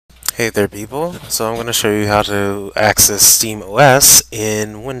Hey there people, so I'm going to show you how to access SteamOS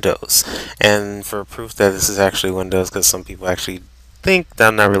in Windows. And for proof that this is actually Windows, because some people actually think that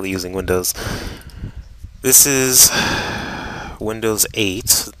I'm not really using Windows, this is Windows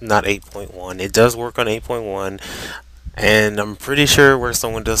 8, not 8.1. It does work on 8.1, and I'm pretty sure it works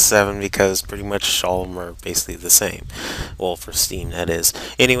on Windows 7 because pretty much all of them are basically the same. Well, for Steam, that is.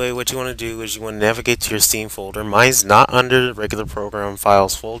 Anyway, what you want to do is you want to navigate to your Steam folder. Mine's not under the regular program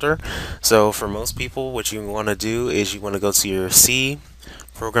files folder. So for most people, what you want to do is you want to go to your C,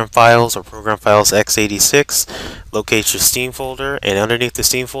 Program Files, or Program Files x86, locate your Steam folder, and underneath the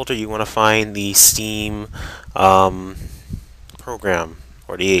Steam folder, you want to find the Steam program,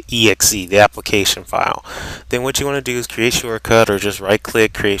 or the exe, the application file. Then what you want to do is create shortcut, or just right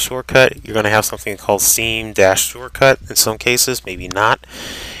click, create shortcut. You're going to have something called Steam-shortcut in some cases, maybe not.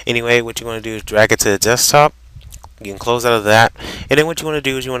 Anyway, what you want to do is drag it to the desktop. You can close out of that, and then what you want to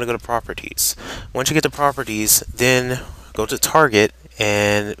do is you want to go to properties. Once you get to properties, then go to target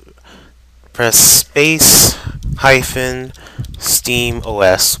and press space hyphen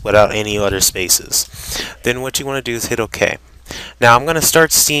SteamOS without any other spaces. Then what you want to do is hit OK. Now I'm going to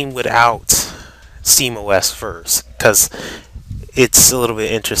start Steam without SteamOS first, because it's a little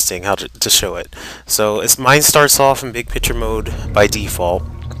bit interesting how to show it. So mine starts off in big picture mode by default.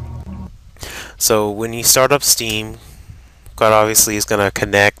 So when you start up Steam, quite obviously it's going to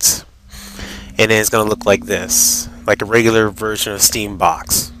connect, and then it's going to look like this, like a regular version of Steam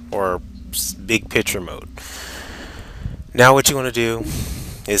box or big picture mode. Now what you want to do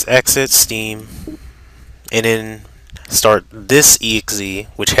is exit Steam and then start this exe,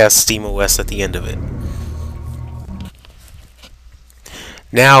 which has SteamOS at the end of it.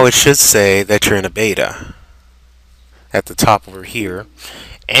 Now it should say that you're in a beta at the top over here,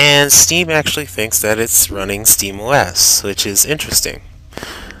 and Steam actually thinks that it's running SteamOS, which is interesting.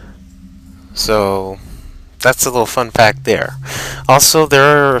 So that's a little fun fact there. Also, there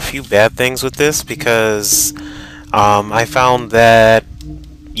are a few bad things with this because I found that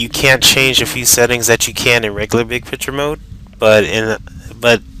you can't change a few settings that you can in regular big picture mode, but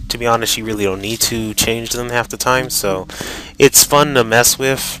to be honest, you really don't need to change them half the time. So it's fun to mess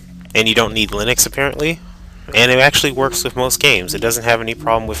with, and you don't need Linux apparently. And it actually works with most games. It doesn't have any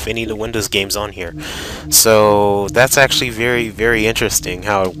problem with any of the Windows games on here. So that's actually very, very interesting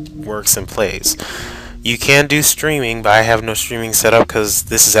how it works and plays. You can do streaming, but I have no streaming set up because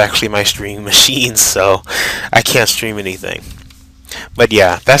this is actually my streaming machine, so I can't stream anything. But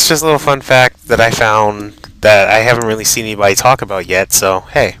yeah, that's just a little fun fact that I found that I haven't really seen anybody talk about yet, so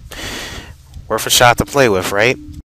hey, worth a shot to play with, right?